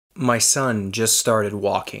My son just started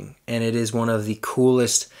walking, and it is one of the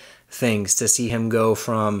coolest things to see him go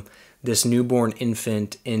from this newborn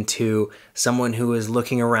infant into someone who is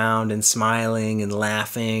looking around and smiling and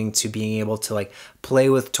laughing to being able to like play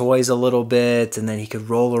with toys a little bit, and then he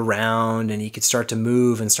could roll around and he could start to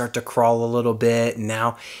move and start to crawl a little bit, and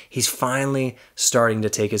now he's finally starting to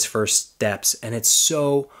take his first steps, and it's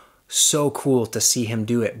so cool to see him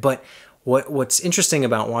do it. But what's interesting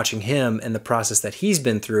about watching him and the process that he's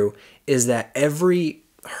been through is that every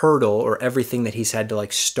hurdle or everything that he's had to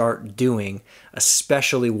like start doing,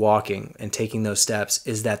 especially walking and taking those steps,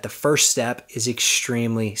 is that the first step is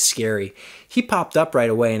extremely scary. He popped up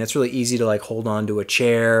right away, and it's really easy to like hold on to a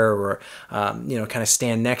chair or kind of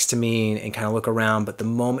stand next to me and kind of look around. But the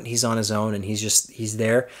moment he's on his own and he's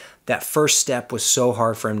there, that first step was so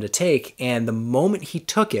hard for him to take. And the moment he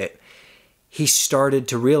took it, he started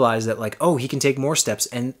to realize that like, oh, he can take more steps.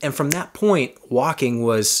 And from that point, walking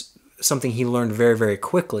was something he learned very, very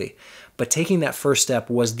quickly. But taking that first step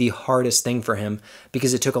was the hardest thing for him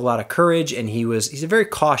because it took a lot of courage, and he's a very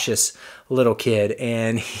cautious little kid,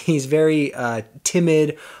 and he's very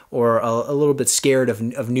timid or a little bit scared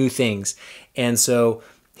of new things. And so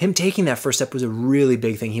him taking that first step was a really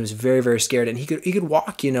big thing. He was very, very scared, and he could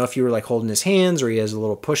walk, if you were like holding his hands, or he has a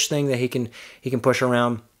little push thing that he can push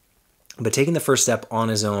around. But taking the first step on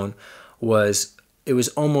his own was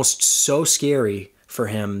almost so scary for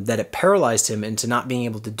him that it paralyzed him into not being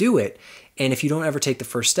able to do it. And if you don't ever take the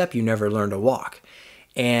first step, you never learn to walk.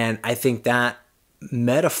 And I think that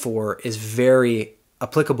metaphor is very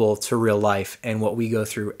applicable to real life and what we go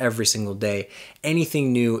through every single day.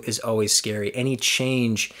 Anything new is always scary. Any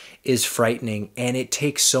change is frightening. And it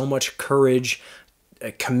takes so much courage,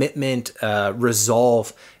 commitment,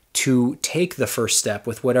 resolve to take the first step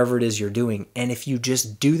with whatever it is you're doing. And if you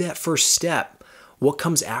just do that first step, what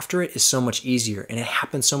comes after it is so much easier, and it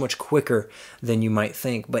happens so much quicker than you might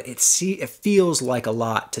think. But it feels like a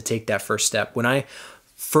lot to take that first step. When I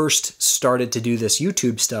first started to do this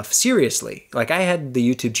YouTube stuff seriously, like I had the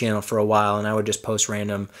YouTube channel for a while and I would just post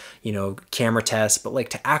random, camera tests, but like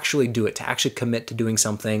to actually do it, to actually commit to doing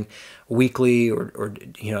something weekly or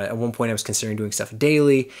at one point I was considering doing stuff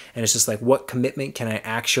daily, and it's just like, what commitment can I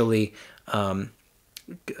actually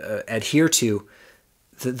adhere to?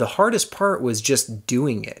 The hardest part was just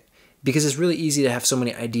doing it, because it's really easy to have so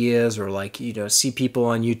many ideas or like, see people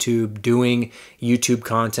on YouTube doing YouTube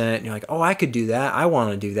content and you're like, oh, I could do that. I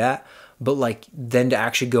want to do that. But like, then to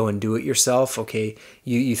actually go and do it yourself, okay,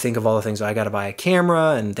 you think of all the things. I got to buy a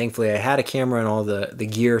camera, and thankfully I had a camera and all the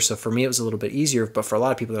gear. So for me, it was a little bit easier. But for a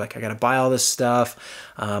lot of people, they're like, I got to buy all this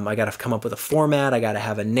stuff. I got to come up with a format. I got to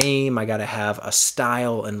have a name. I got to have a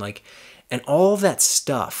style, and all of that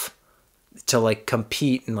stuff to like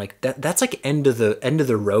compete, and like that's like end of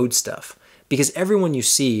the road stuff. Because everyone you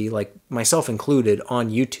see, like myself included, on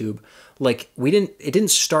YouTube, like it didn't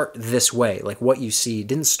start this way. Like what you see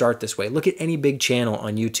didn't start this way. Look at any big channel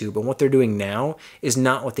on YouTube, and what they're doing now is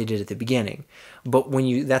not what they did at the beginning. But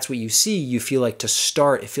when that's what you see, you feel like to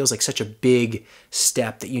start, it feels like such a big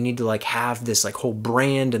step that you need to like have this like whole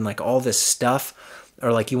brand and like all this stuff,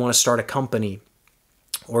 or like you want to start a company,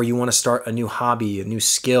 or you want to start a new hobby, a new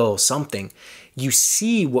skill, something. You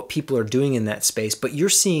see what people are doing in that space, but you're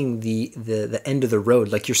seeing the end of the road.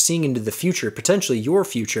 Like you're seeing into the future, potentially your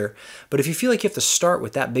future. But if you feel like you have to start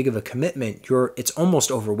with that big of a commitment, it's almost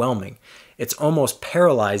overwhelming. It's almost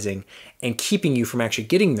paralyzing and keeping you from actually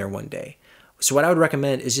getting there one day. So what I would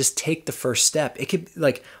recommend is just take the first step. It could,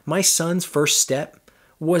 like, my son's first step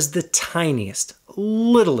was the tiniest,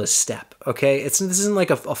 littlest step, okay? This isn't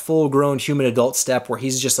like a full-grown human adult step where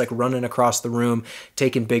he's just like running across the room,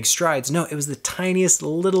 taking big strides. No, it was the tiniest,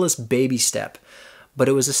 littlest baby step. But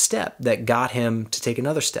it was a step that got him to take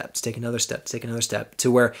another step, to take another step, to take another step,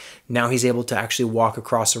 to where now he's able to actually walk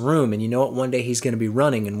across a room. And you know what? One day he's going to be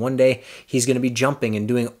running, and one day he's going to be jumping and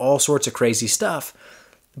doing all sorts of crazy stuff.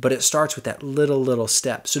 But it starts with that little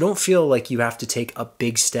step. So don't feel like you have to take a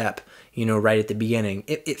big step, right at the beginning.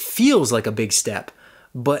 It feels like a big step,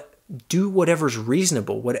 but do whatever's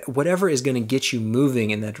reasonable, whatever is going to get you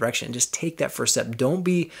moving in that direction. Just take that first step. Don't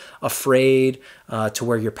be afraid to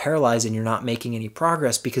where you're paralyzed and you're not making any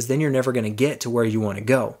progress, because then you're never going to get to where you want to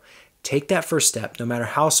go. Take that first step, no matter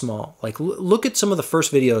how small. Like look at some of the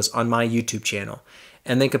first videos on my YouTube channel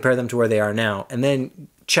and then compare them to where they are now, and then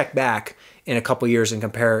check back in a couple years and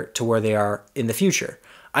compare to where they are in the future.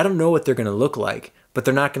 I don't know what they're going to look like, but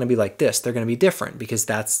they're not going to be like this. They're going to be different, because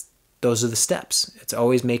those are the steps. It's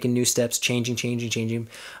always making new steps, changing,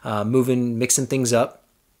 moving, mixing things up,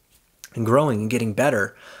 and growing and getting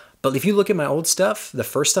better. But if you look at my old stuff, the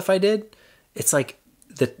first stuff I did, it's like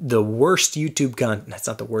the worst YouTube content. That's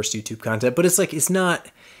not the worst YouTube content, but it's like it's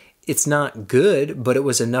not good, but it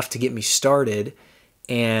was enough to get me started.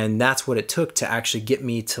 And that's what it took to actually get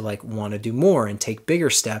me to like want to do more and take bigger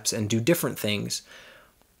steps and do different things.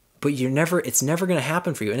 But it's never going to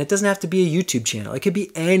happen for you. And it doesn't have to be a YouTube channel. It could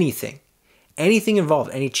be anything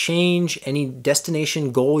involved, any change, any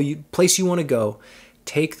destination, goal, place you want to go.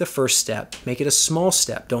 Take the first step, make it a small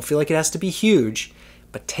step. Don't feel like it has to be huge,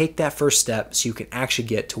 but take that first step so you can actually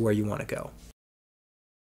get to where you want to go.